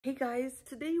Hey guys,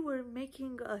 today we're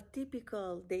making a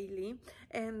typical daily,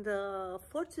 and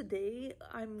for today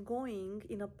I'm going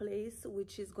in a place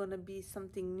which is gonna be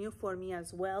something new for me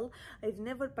as well. I've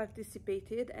never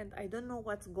participated and I don't know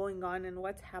what's going on and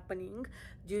what's happening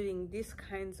during these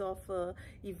kinds of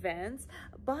events,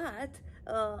 but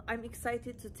I'm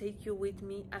excited to take you with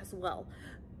me as well.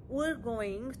 We're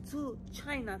going to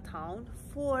Chinatown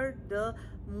for the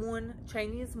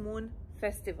Chinese Moon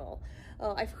Festival.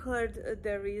 I've heard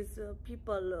there is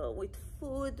people with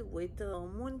food, with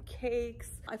moon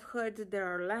cakes. I've heard there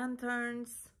are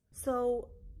lanterns. So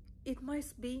it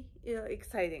must be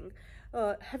exciting.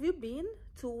 Have you been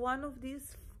to one of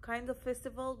these kind of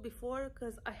festival before?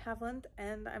 Because I haven't,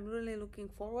 and I'm really looking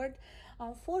forward.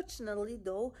 Unfortunately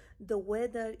though, the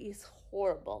weather is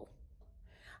horrible.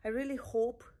 I really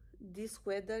hope this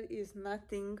weather is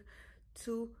nothing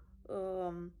to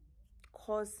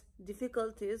cause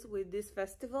difficulties with this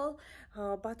festival,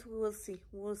 but we will see.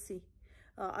 We'll see.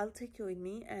 I'll take you with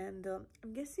me, and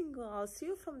I'm guessing I'll see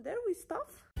you from there with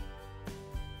stuff.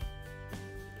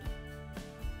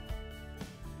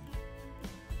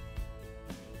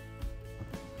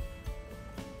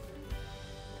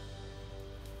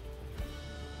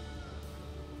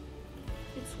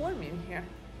 It's warm in here.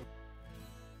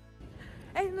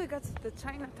 And we got to the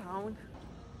Chinatown.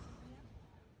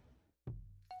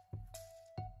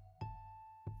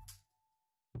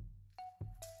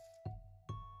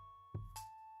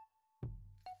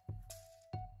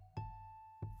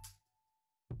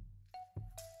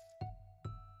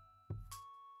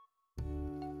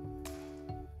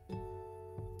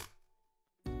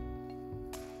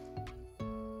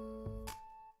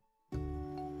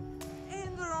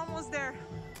 And we're almost there.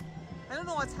 I don't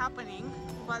know what's happening,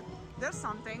 but there's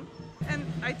something. And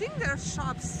I think there are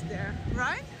shops there,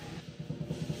 right?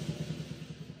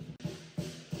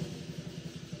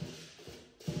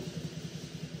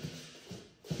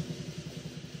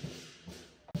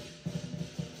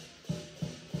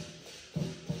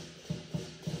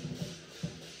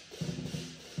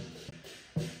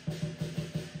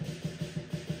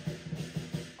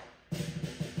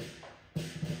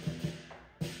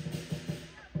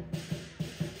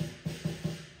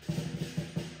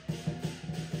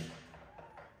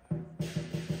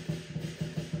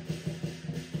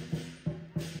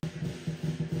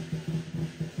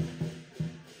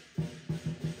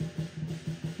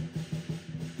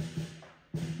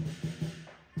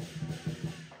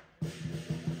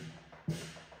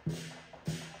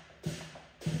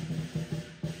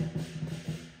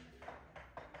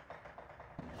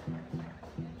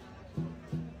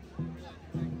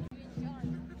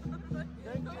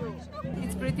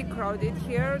 It's pretty crowded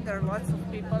here. There are lots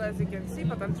of people, as you can see,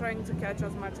 but I'm trying to catch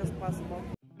as much as possible.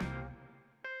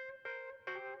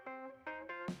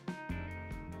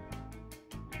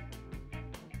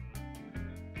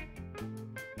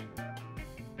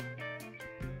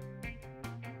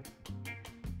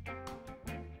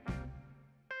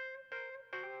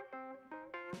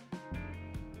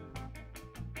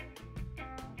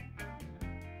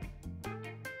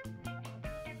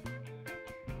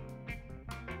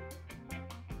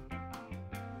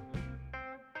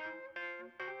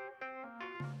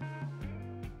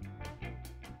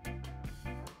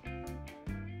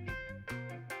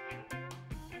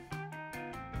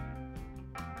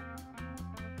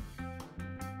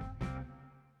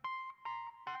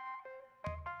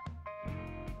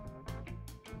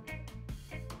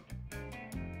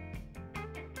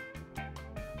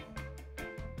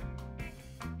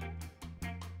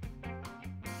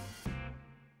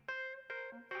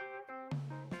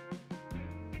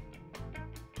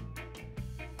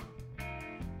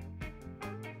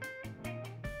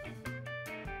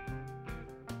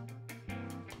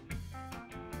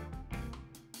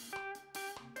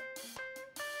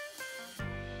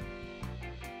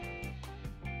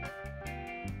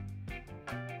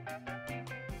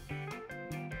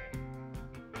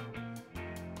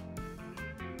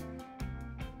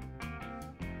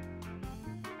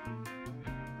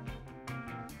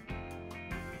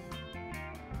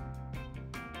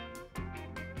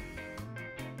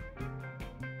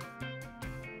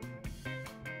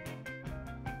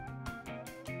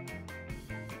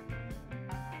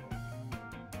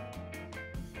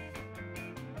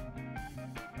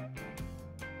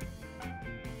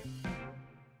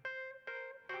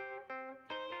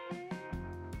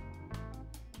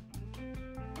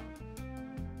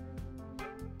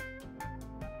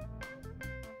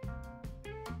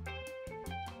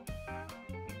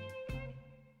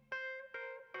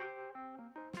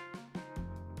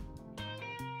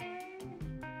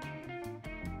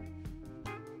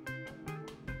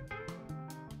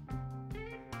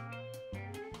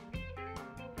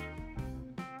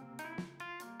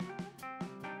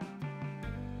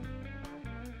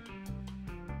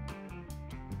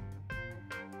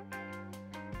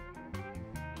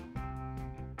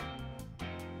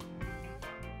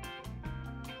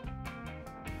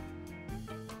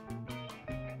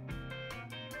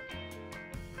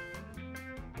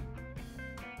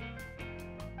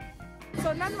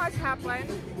 So not much happened.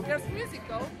 There's music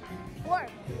though. What?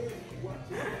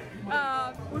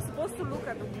 We're supposed to look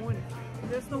at the moon.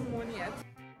 There's no moon yet.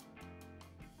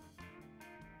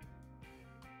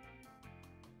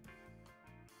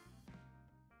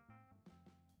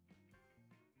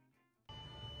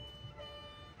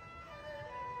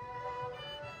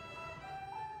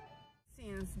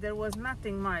 Since there was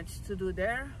nothing much to do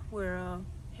there, we're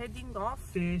heading off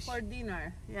for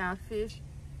dinner. Yeah, fish.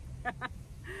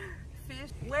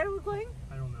 Fish. Where are we going?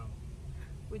 I don't know.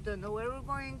 We don't know where we're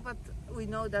going, but we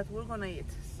know that we're gonna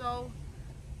eat. So,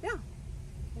 yeah,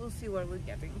 we'll see where we're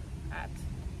getting at.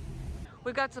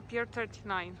 We got to Pier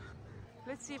 39.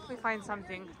 Let's see if we find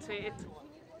something to eat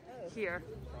here.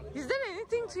 Is there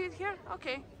anything to eat here?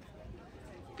 Okay.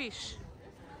 Fish.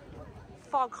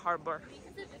 Fog Harbor.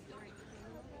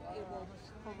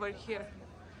 Over here.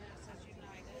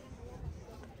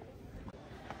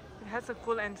 It has a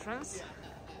cool entrance.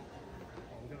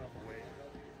 We're gonna have to wait.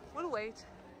 We'll wait.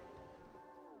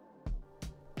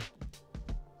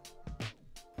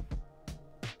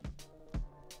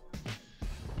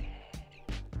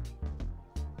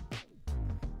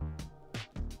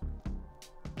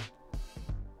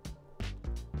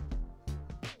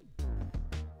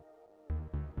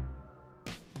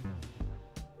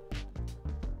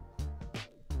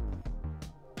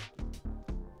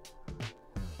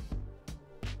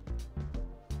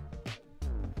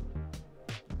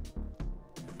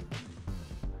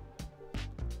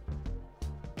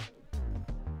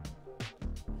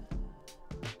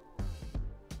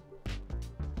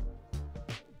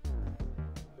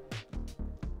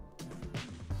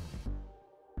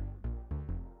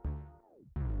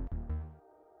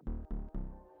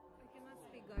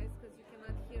 Guys, because you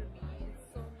cannot hear me.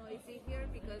 It's so noisy here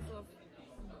because of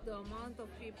the amount of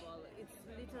people. It's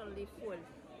literally full.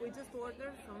 We just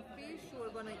ordered some fish, we're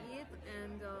gonna eat,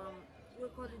 and we'll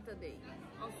call it a day.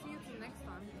 I'll see you till next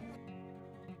time.